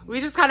 So we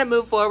just kind of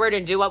move forward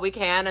and do what we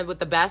can and with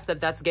the best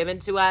that's given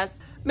to us.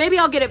 Maybe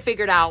I'll get it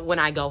figured out when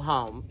I go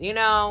home, you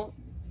know?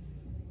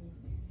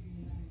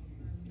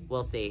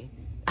 We'll see.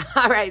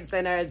 All right,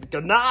 sinners,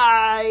 good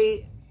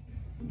night.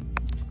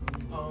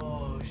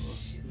 Oh,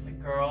 shit. The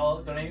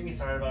girl. Don't even be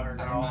sorry about her,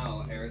 girl. I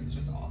don't know. Eris is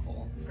just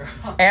awful. Girl.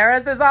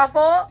 Eris is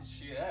awful?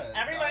 She is.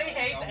 Everybody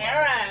hates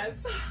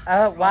Eris.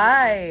 Oh,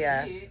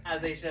 why? Cheat,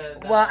 as they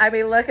should. Well, I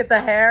mean, look at the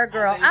hair,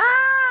 girl. As they should.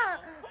 Ah!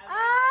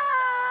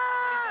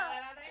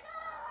 As they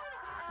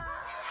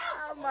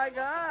Ah! should. Oh my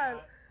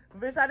God.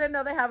 Bitch, I didn't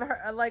know they have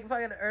like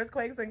fucking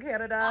earthquakes in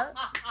Canada.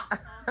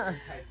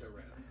 Types of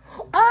rips.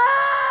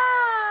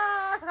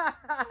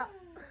 Ah!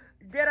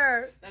 Get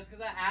her. That's because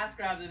that ass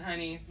grabs it,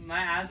 honey. My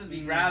ass just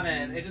be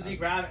grabbing. It just be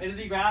grabbing. It just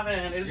be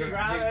grabbing. It just be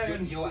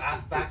grabbing. You'll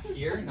ass back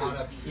here, not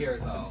up here,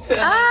 though. Girl,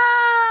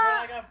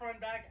 Ah! I got front,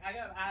 back. I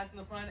got ass in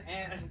the front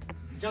and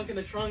junk in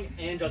the trunk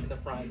and junk in the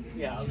front.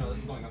 Yeah. You know, this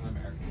is going on the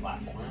American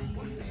platform.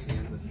 We're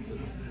Canadian. This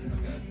doesn't seem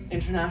good.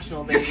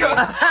 International, baby.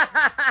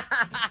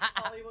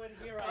 Hollywood,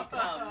 here I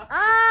come.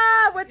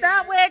 Ah, with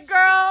that wig,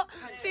 girl,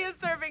 she is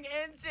serving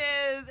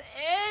inches.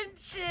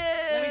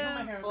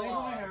 Let me put my hair. Let me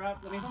put my hair up.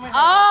 Let me put my hair up.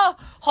 Oh,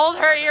 hold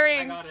her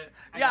earrings. I got it.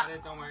 I Yeah. got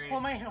it. Don't worry.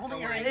 Hold my Don't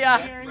worry. earrings.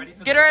 Yeah. Ready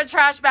for Get the- her a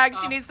trash bag.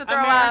 She needs to throw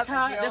up.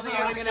 America, this is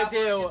what I'm gonna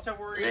do. Just to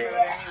worry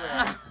about it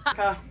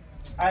anyway.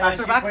 Back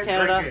to back,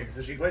 Canada. Drinking,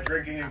 so she quit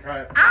drinking and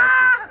tried.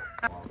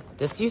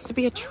 This used to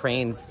be a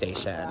train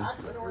station.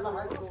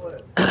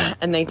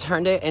 And they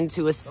turned it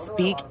into a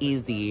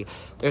speakeasy.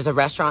 There's a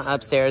restaurant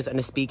upstairs and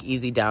a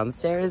speakeasy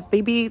downstairs.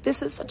 Baby,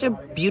 this is such a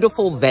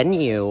beautiful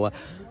venue.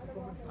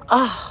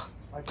 Ah.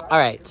 All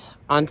right,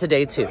 on to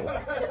day 2.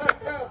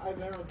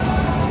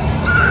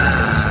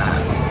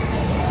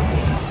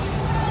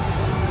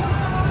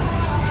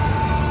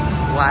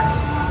 What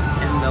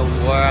in the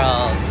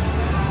world?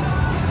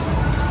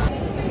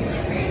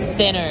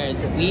 Sinners,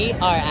 we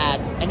are at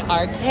an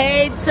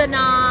arcade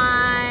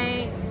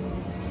tonight.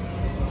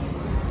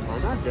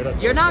 I'm not good at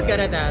this. You're not good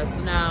at this,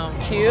 no.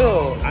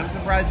 Cute. I'm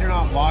surprised you're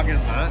not logging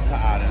that to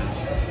add in.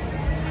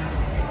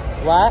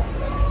 What?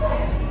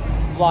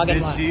 Vlogging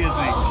And live. she is in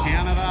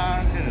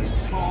Canada. It is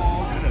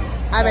cold. It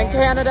is I'm in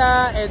snowy.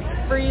 Canada. It's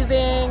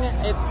freezing.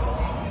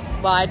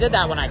 Well, I did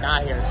that when I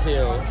got here too.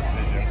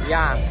 Did you?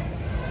 Yeah,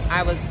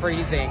 I was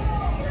freezing.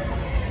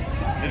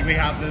 Did we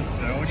have this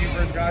snow when you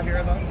first got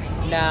here though?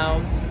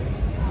 No.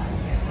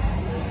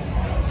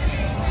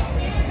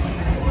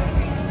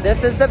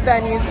 This is the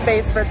venue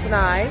space for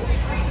tonight.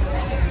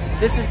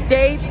 This is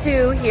day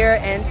 2 here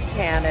in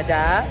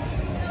Canada.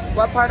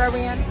 What part are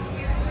we in?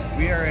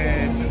 We are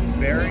in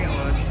Barrie,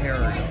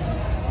 Ontario.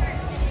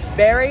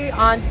 Barrie,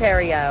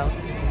 Ontario,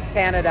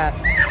 Canada.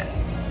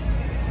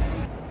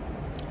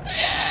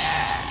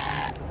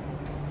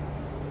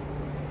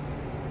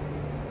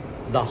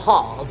 The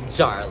halls,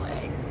 darling.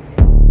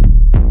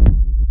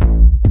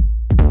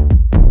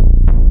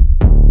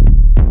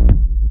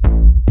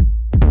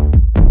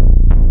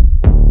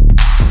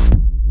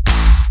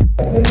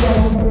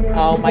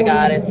 Oh my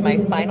god, it's my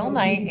final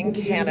night in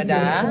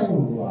Canada,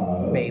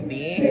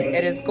 baby.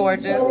 It is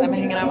gorgeous. I'm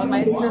hanging out with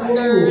my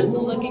sisters,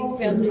 looking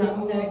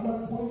fantastic.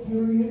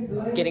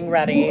 Getting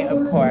ready,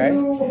 of course.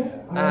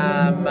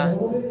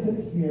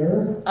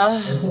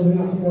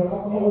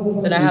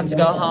 Then I have to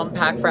go home,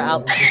 pack for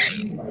LA.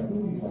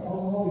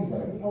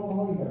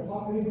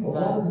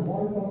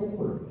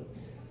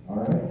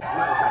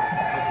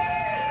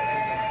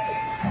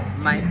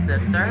 My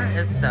sister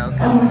is so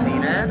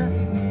conceited.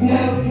 Did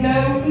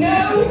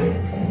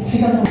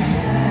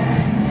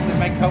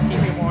my coat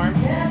keep you warm?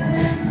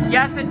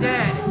 Yes, it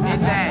did. It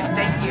did.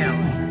 Thank you.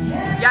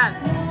 Yes.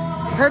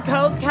 Her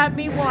coat kept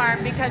me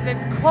warm because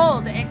it's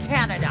cold in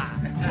Canada.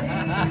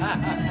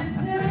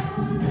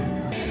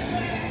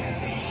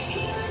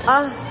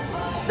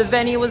 The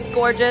venue was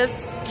gorgeous.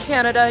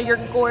 Canada, you're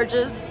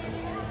gorgeous.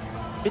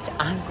 Bitch,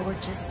 I'm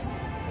gorgeous.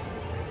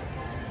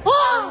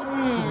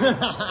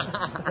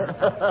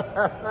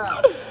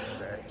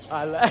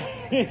 I like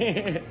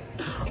it.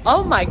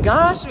 Oh my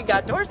gosh, we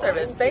got door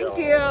service. Thank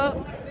you.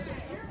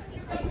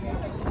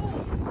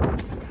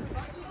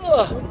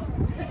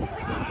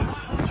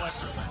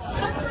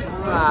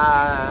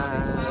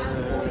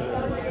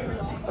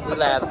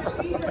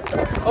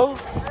 Oh,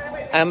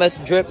 I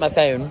almost dripped my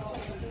phone.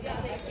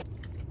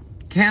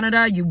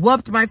 Canada, you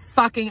whooped my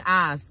fucking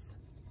ass.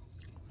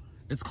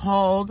 It's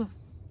cold.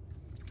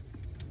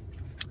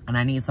 And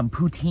I need some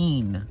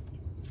poutine.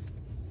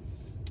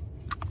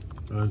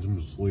 I had some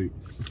sleep.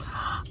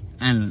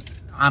 And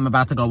I'm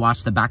about to go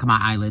watch The Back of My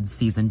Eyelids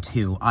season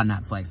 2 on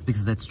Netflix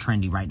because it's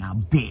trendy right now,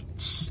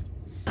 bitch.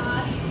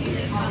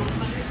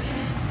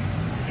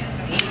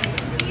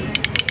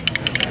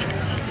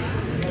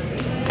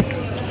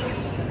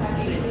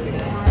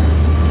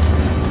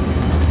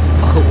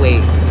 Oh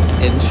wait,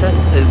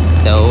 entrance is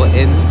so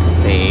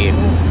insane.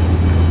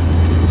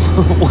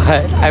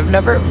 What? I've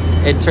never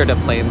entered a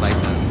plane like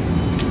this.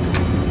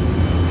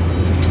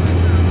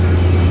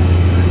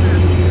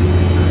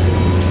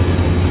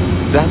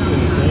 That's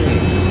insane.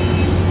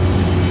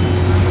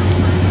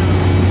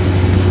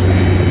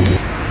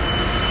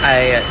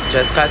 I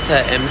just got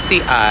to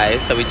MCI,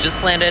 so we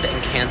just landed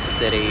in Kansas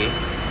City.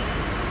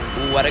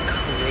 What a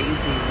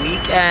crazy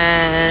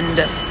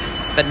weekend.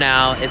 But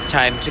now it's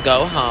time to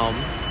go home.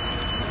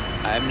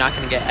 I'm not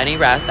gonna get any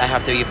rest. I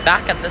have to be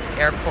back at this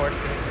airport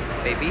because,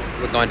 baby,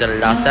 we're going to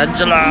Los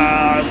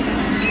Angeles.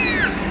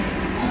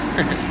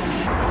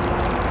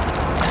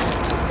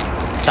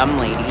 Some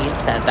lady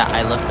said that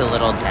I looked a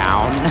little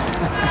down.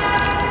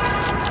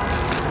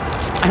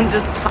 I'm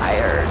just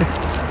tired.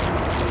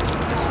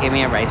 She gave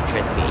me a Rice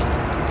Krispie.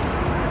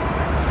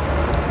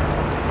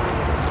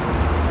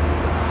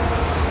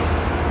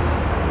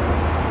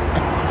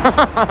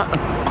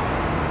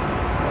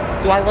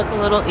 Do I look a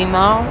little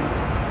emo?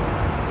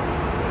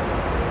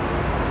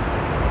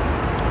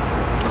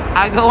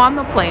 I go on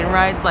the plane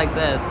rides like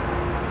this.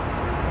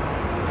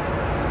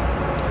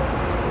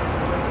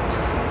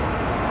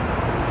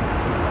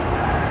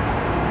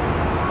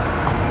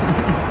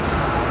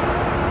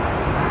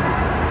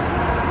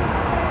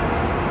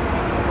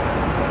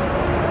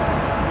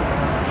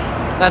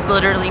 That's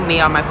literally me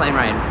on my plane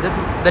ride.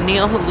 The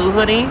Neil Hulu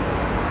hoodie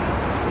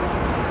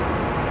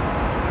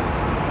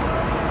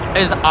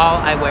is all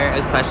I wear,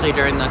 especially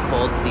during the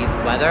cold sea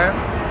weather.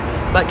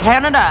 But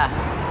Canada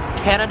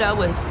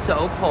was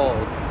so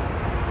cold.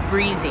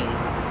 Freezing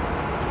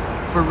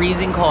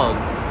cold.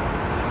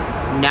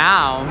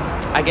 Now,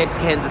 I get to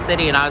Kansas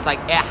City and I was like,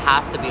 it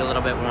has to be a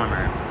little bit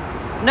warmer.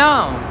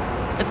 No,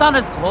 it's not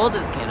as cold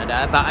as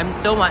Canada, but I'm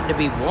still wanting to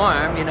be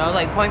warm, you know?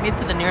 Like, point me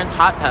to the nearest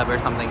hot tub or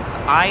something,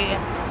 because I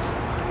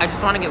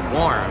just want to get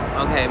warm,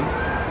 okay?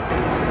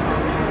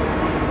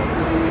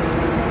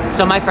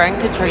 So my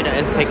friend Katrina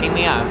is picking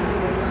me up,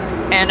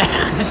 and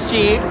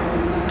she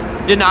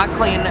did not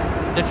clean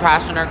the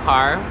trash in her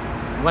car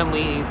when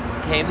we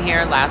came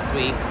here last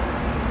week.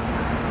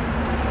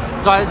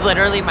 So I was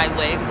literally, my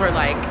legs were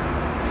like,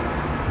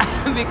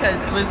 because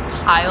it was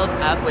piled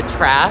up with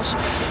trash.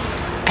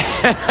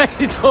 And I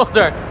told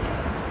her,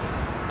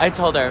 I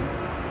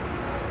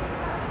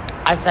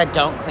said,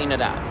 don't clean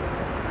it up.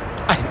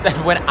 I said,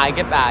 when I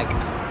get back,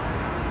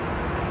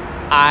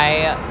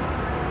 I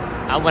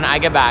when I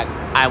get back,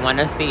 I want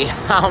to see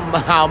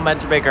how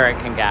much bigger it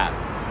can get.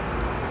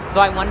 So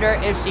I wonder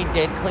if she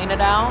did clean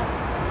it out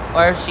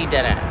or if she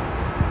didn't.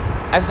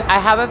 I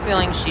have a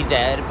feeling she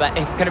did, but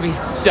it's going to be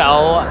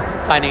so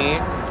funny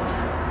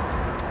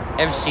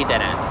if she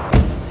didn't.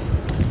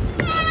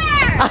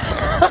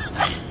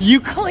 You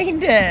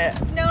cleaned it.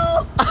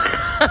 No.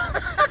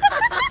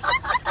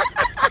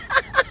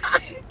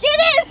 Get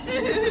it!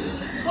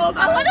 Hold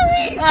on. I want to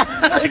leave.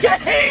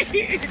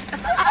 Okay.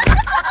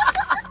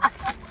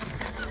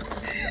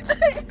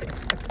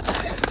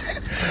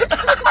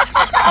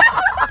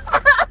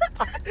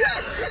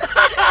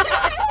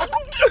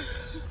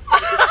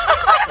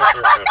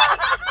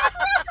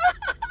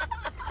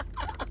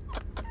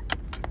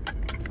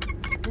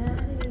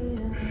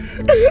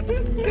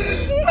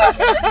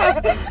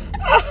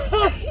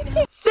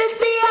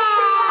 Cynthia!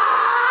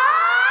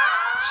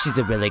 She's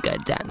a really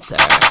good dancer.